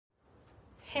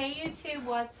Hey YouTube,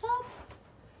 what's up?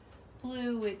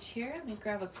 Blue Witch here. Let me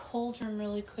grab a cauldron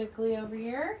really quickly over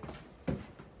here.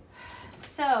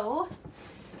 So,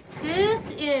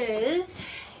 this is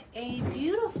a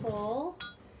beautiful,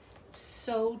 it's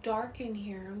so dark in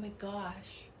here, oh my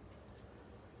gosh.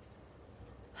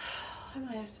 I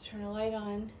might have to turn a light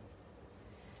on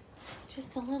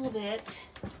just a little bit.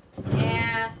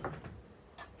 Yeah,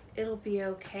 it'll be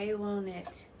okay, won't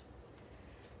it?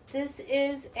 This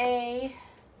is a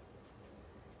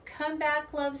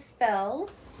Comeback Love spell.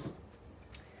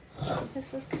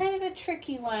 This is kind of a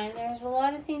tricky one. There's a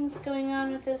lot of things going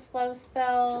on with this love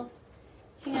spell.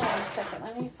 Hang on a second.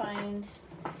 Let me find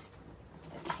a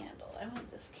candle. I want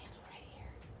this candle right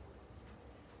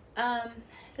here.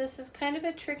 This is kind of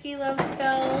a tricky love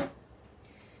spell.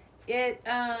 It,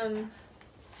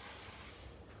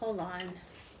 hold on.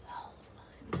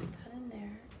 Put that in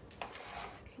there. I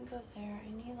can go there.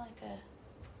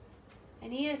 I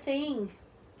need a thing.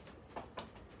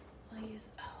 I'll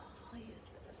use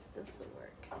this. This will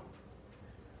work.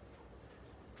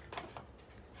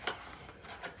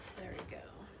 There we go.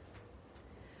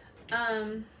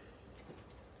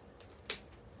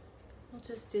 We'll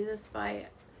just do this by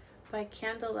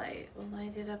candlelight. We'll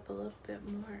light it up a little bit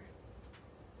more.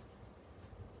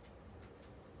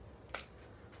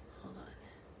 Hold on.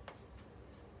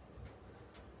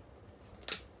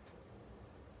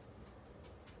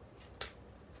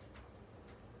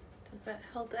 Does that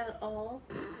help at all?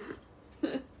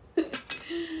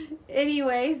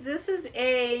 Anyways, this is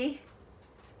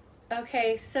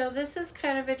okay, so this is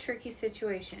kind of a tricky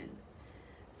situation.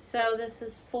 So this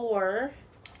is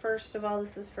first of all,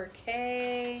 this is for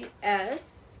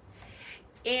KS.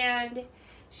 And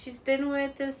she's been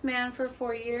with this man for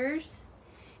 4 years.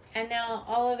 And now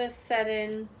all of a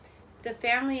sudden, the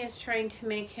family is trying to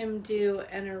make him do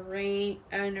an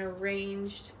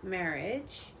arranged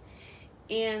marriage.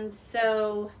 And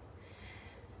so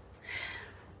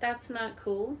that's not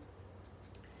cool.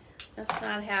 That's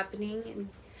not happening. And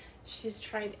she's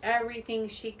tried everything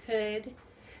she could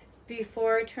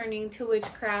before turning to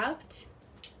witchcraft.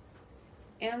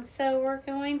 And so we're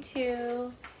going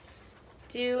to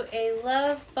do a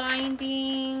love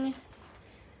binding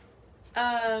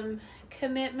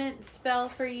commitment spell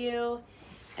for you.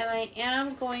 And I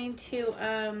am going to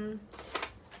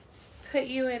put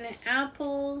you in an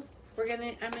apple.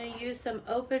 I'm gonna use some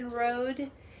open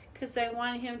road because I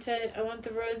want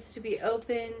the roads to be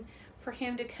open for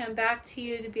him to come back to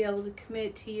you, to be able to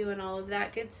commit to you and all of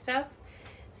that good stuff.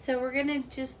 So we're gonna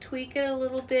just tweak it a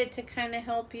little bit to kind of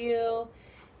help you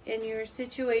in your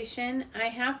situation. I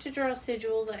have to draw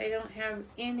sigils. I don't have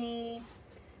any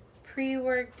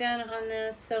pre-work done on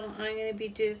this, so I'm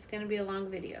gonna be a long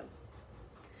video.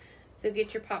 So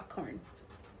get your popcorn.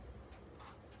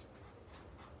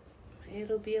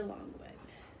 It'll be a long one.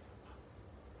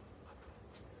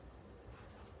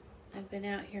 I've been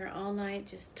out here all night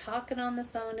just talking on the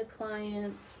phone to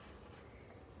clients,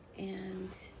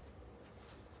 and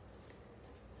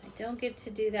I don't get to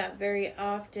do that very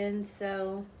often,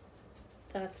 so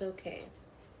that's okay.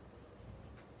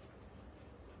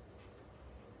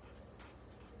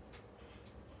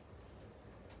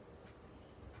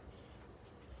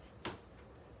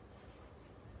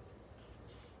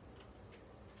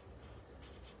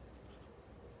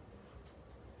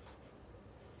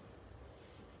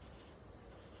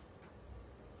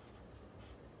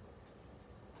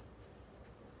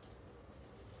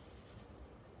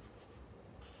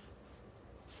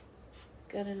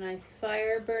 Got a nice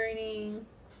fire burning.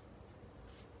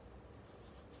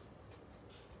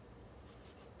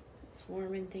 It's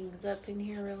warming things up in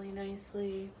here really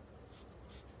nicely.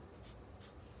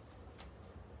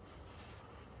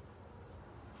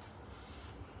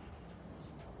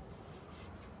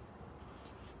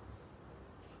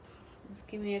 Just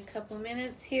give me a couple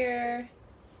minutes here.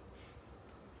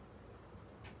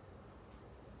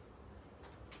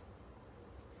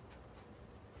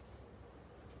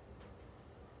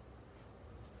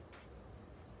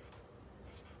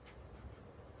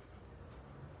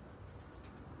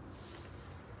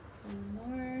 One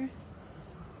more.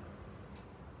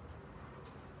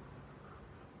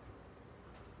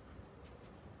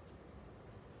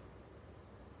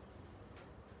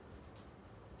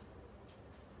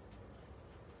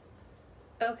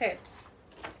 Okay.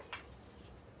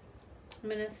 I'm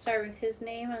going to start with his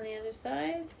name on the other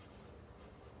side.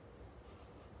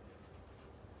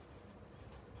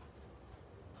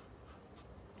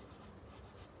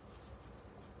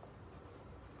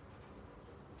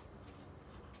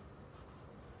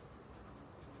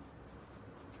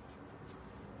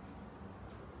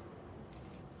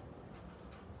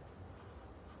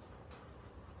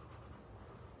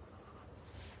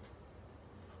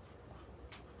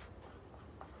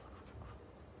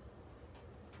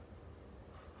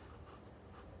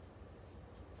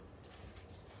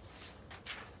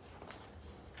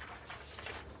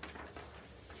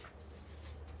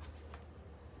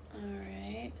 All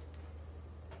right.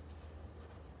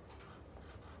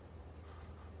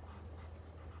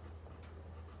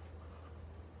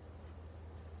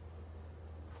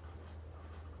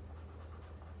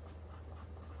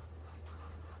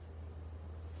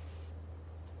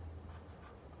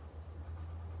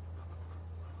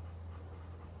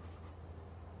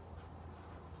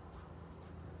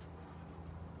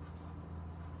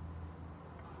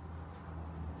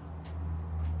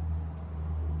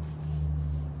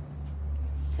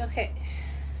 Okay,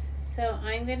 so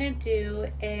I'm gonna do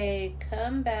a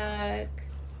comeback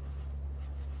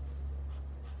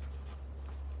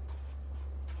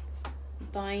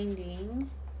binding,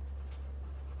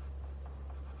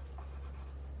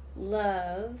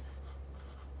 love,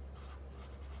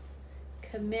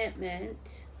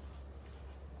 commitment,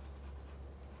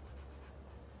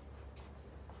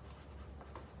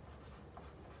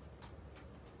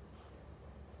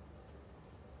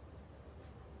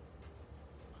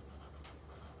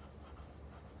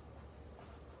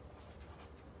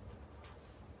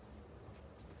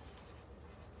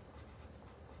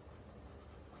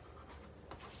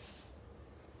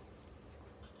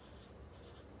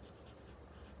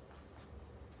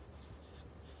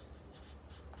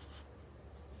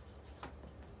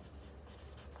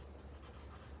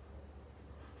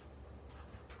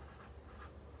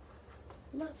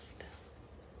 love spell.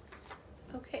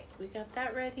 Okay, we got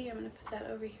that ready. I'm gonna put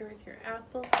that over here with your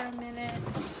apple for a minute.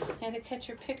 I had to cut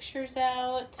your pictures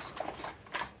out.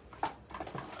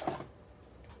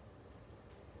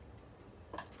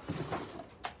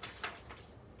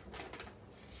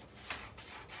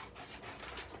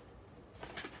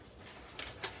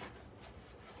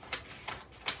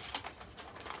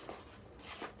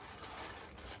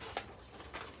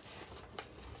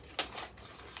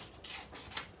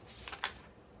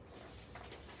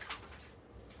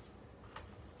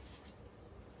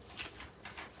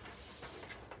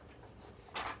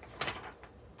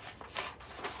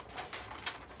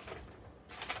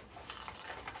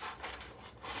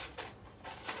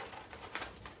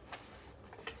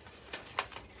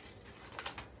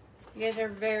 You guys are a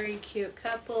very cute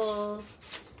couple.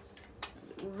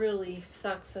 It really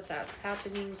sucks that that's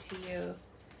happening to you.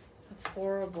 That's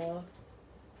horrible.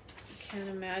 I can't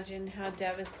imagine how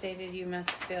devastated you must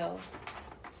feel.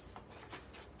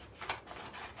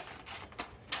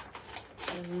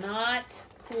 It's not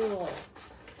cool.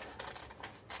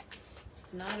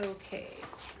 It's not okay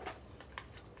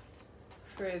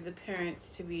for the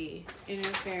parents to be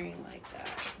interfering like that.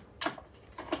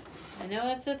 I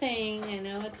know it's a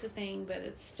thing, but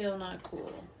it's still not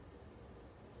cool.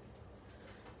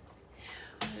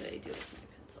 What did I do with my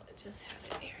pencil? I just had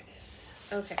it. Here it is.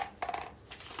 Okay.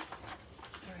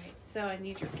 Alright, so I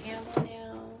need your candle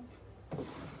now.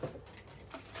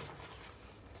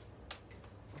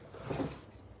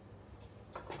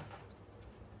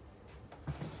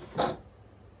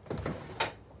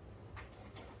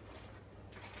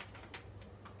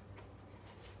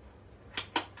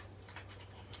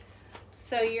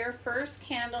 So your first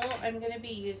candle I'm going to be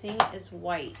using is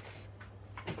white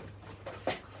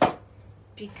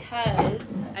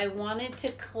because I wanted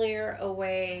to clear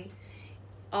away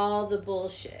all the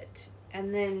bullshit,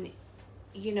 and then,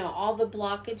 you know, all the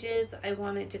blockages. I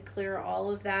wanted to clear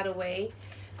all of that away.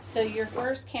 So your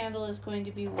first candle is going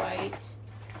to be white.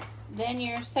 Then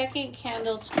your second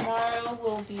candle tomorrow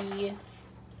will be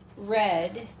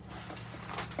red.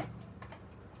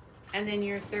 And then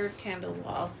your third candle will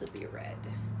also be red.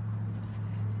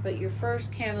 But your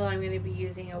first candle, I'm going to be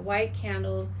using a white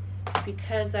candle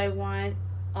because I want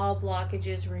all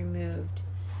blockages removed.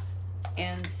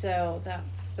 And so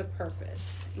that's the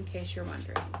purpose, in case you're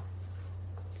wondering.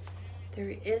 There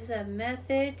is a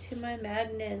method to my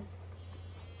madness.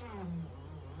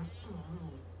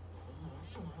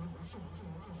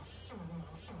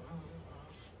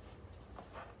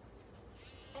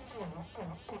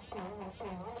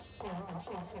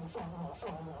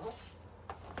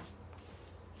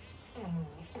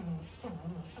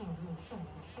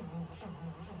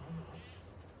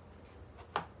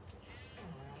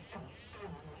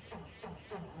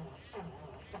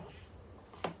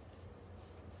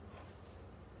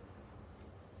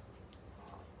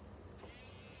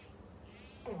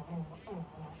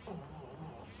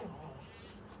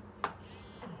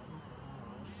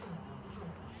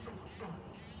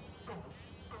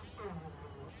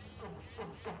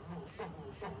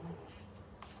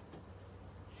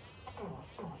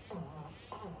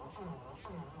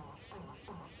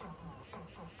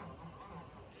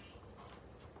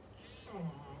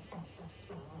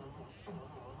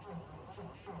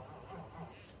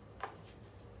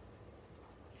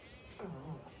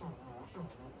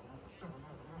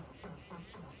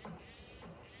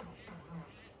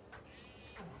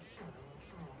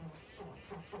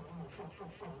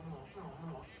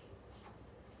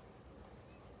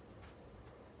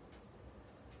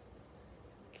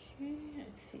 Okay, I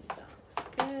think that looks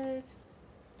good.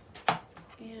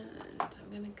 And I'm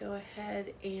going to go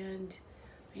ahead and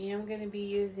I am going to be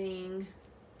using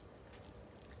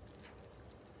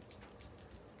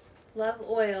Love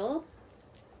Oil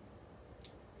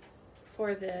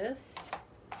for this.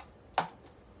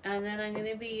 And then I'm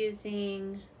going to be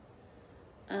using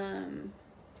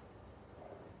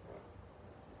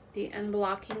the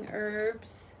Unblocking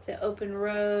Herbs, the Open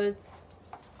Roads,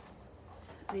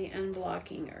 the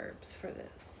Unblocking Herbs for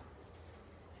this.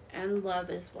 And Love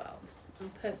as well.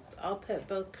 I'll put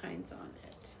both kinds on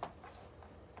it.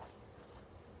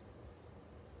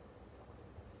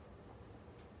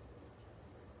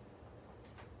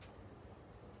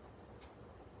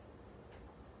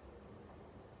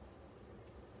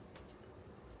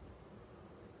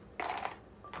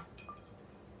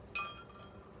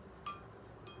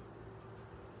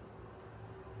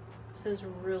 This is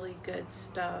really good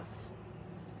stuff.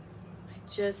 I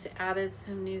just added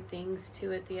some new things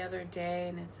to it the other day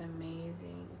and it's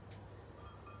amazing.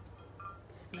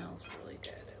 It smells really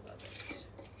good. I love it.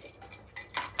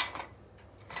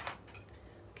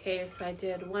 Okay, so I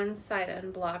did one side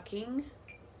unblocking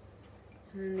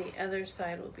and then the other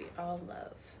side will be all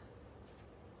love.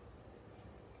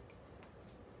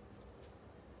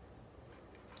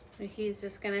 He's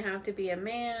just gonna have to be a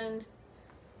man,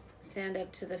 stand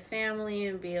up to the family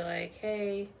and be like,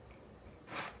 hey.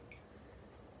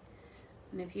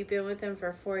 And if you've been with him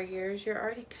for 4 years, you're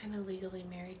already kind of legally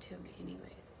married to him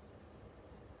anyways.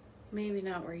 Maybe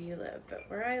not where you live, but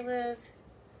where I live,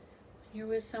 when you're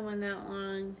with someone that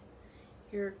long,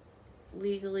 you're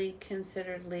legally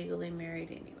considered legally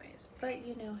married anyways. But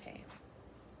you know, hey,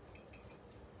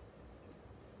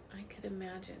 I could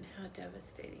imagine how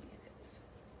devastating it is.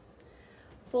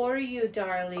 For you,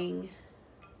 darling.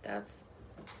 That's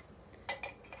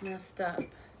messed up.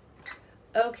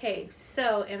 Okay,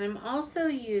 so, and I'm also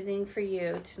using for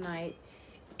you tonight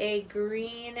a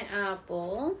green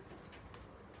apple.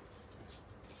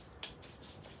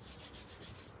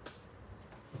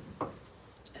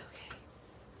 Okay.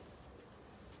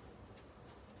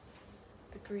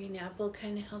 The green apple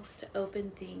kind of helps to open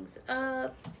things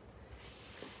up.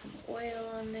 Put some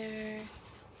oil on there.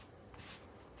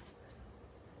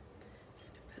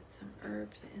 Some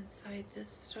herbs inside this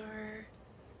star.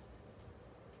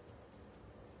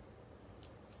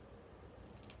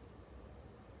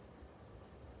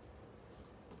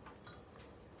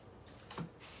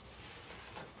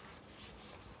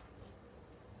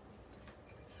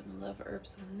 Some love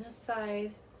herbs on this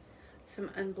side. Some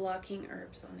unblocking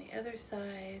herbs on the other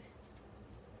side.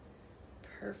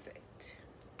 Perfect.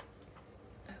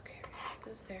 Okay, put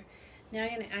those there. Now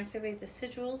I'm going to activate the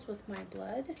sigils with my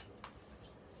blood.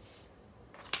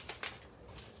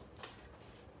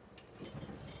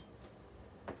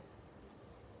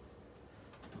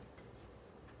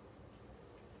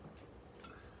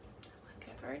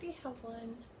 I already have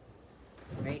one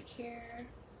right here.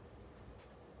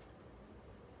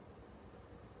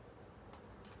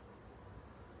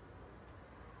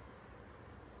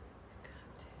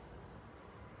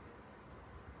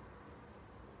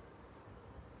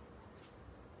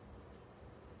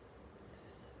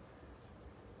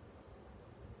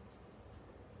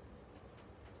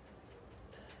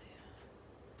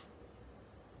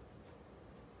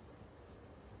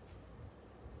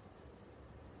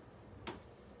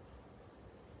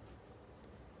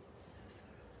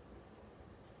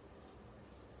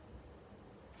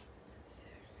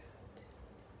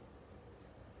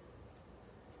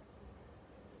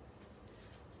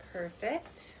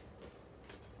 Perfect.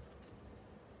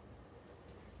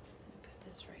 Put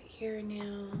this right here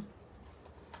now.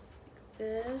 Like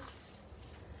this.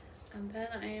 And then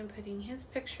I am putting his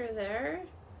picture there.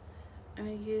 I'm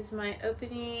going to use my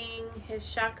opening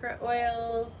his chakra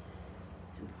oil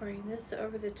and pouring this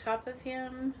over the top of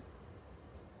him.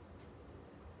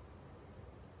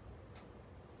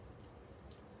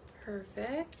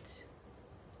 Perfect.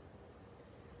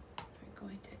 We're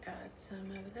going to add some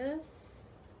of this.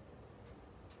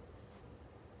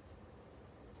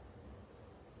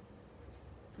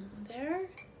 There.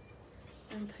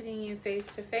 I'm putting you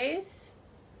face to face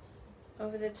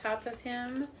over the top of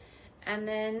him, and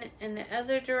then in the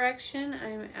other direction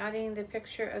I'm adding the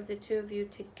picture of the two of you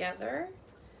together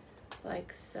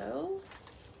like so.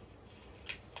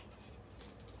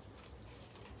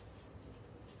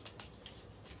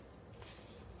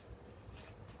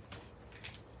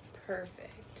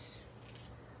 Perfect.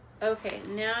 Okay,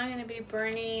 now I'm going to be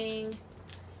burning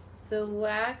the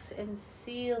wax and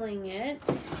sealing it.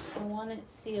 I want it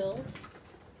sealed.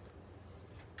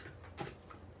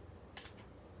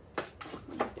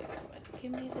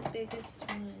 Give me the biggest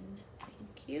one.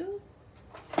 Thank you.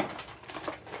 This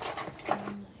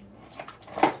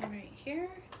one right here.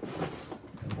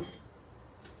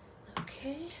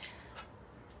 Okay.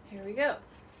 Here we go.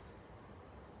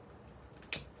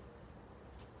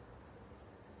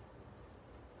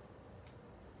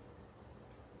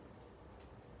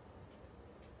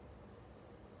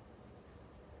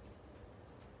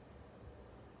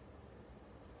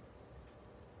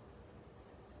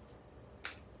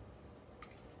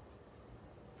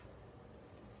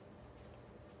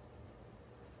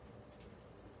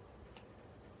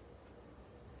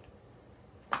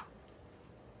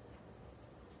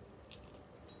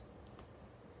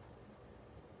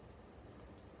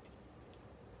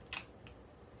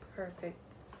 Perfect.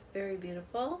 Very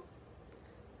beautiful.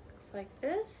 Looks like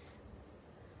this.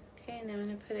 Okay, now I'm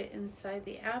going to put it inside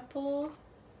the apple.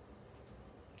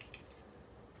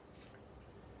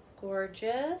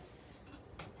 Gorgeous.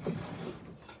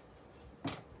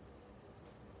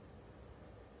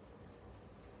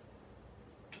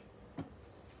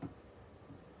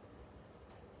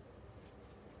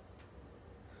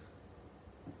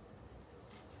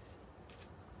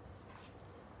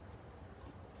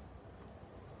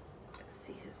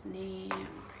 See his name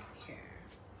right here.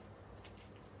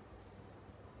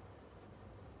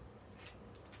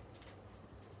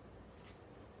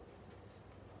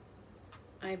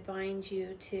 I bind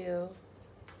you to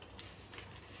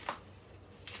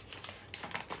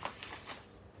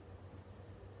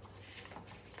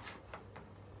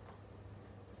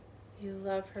you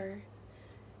love her,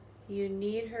 you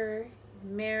need her,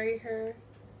 marry her,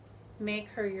 make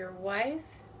her your wife.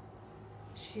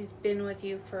 She's been with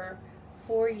you for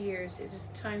 4 years. It is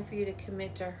time for you to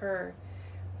commit to her.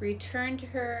 Return to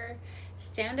her.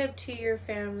 Stand up to your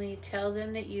family. Tell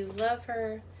them that you love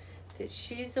her, that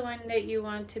she's the one that you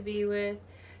want to be with,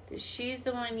 that she's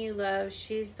the one you love.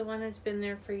 She's the one that's been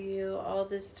there for you all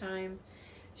this time.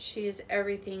 She is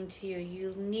everything to you.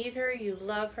 You need her. You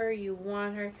love her. You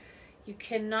want her. You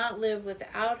cannot live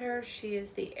without her. She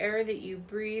is the air that you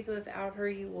breathe. Without her,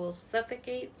 you will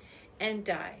suffocate and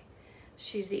die.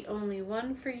 She's the only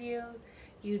one for you.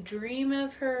 You dream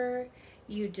of her.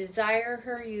 You desire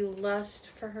her. You lust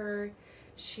for her.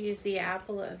 She is the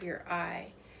apple of your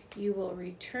eye. You will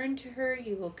return to her.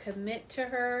 You will commit to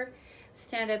her.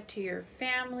 Stand up to your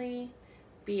family.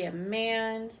 Be a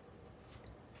man.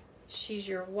 She's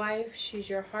your wife. She's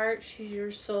your heart. She's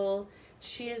your soul.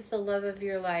 She is the love of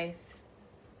your life.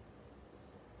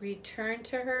 Return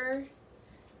to her.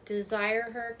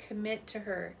 Desire her. Commit to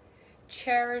her.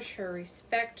 Cherish her,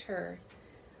 respect her,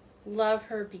 love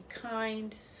her, be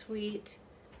kind, sweet,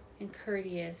 and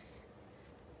courteous.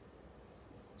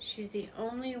 She's the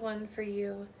only one for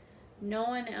you. No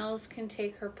one else can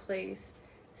take her place.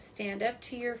 Stand up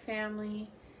to your family,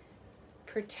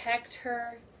 protect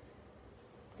her,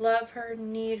 love her,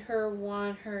 need her,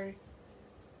 want her,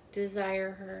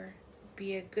 desire her.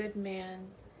 Be a good man,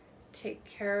 take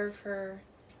care of her,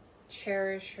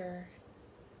 cherish her.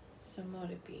 So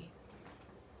mote it be.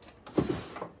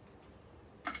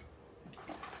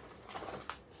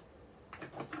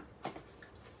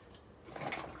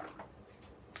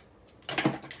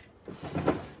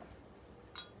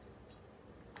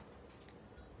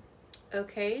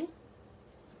 Okay.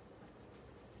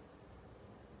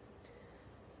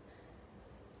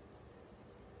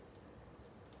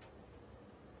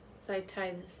 As I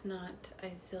tie this knot,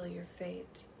 I seal your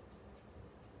fate.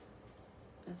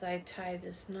 As I tie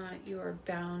this knot, you are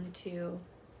bound to.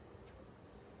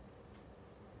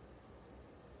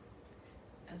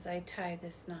 As I tie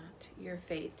this knot, your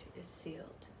fate is sealed.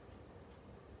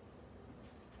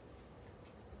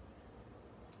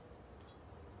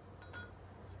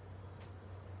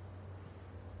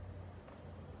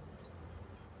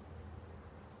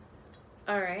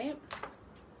 All right.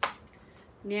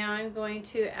 Now I'm going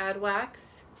to add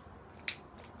wax.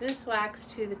 This wax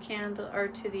to the candle or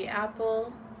to the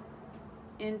apple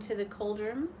into the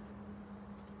cauldron.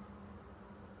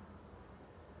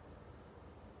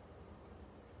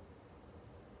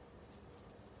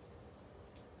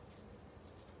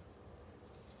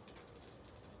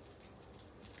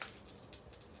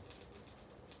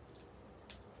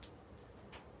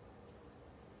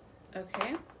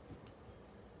 Okay.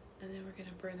 And then we're going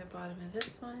to burn the bottom of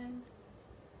this one.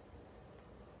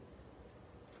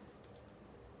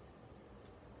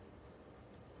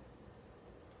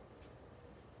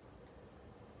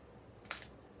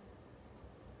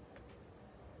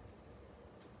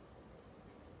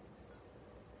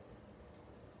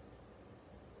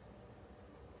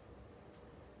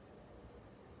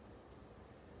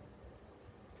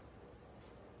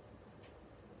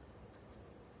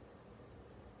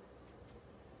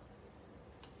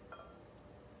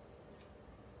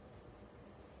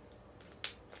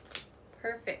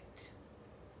 Perfect.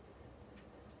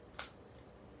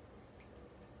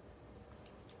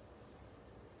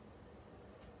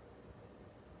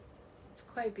 It's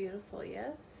quite beautiful,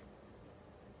 yes?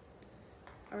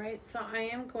 All right, so I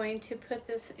am going to put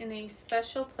this in a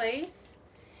special place.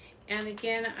 And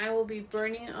again, I will be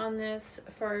burning on this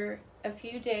for a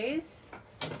few days.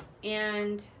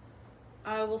 And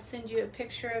I will send you a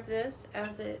picture of this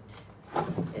as it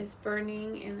is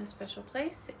burning in a special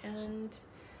place. And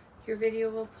your video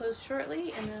will post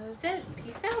shortly. And that is it.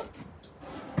 Peace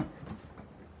out.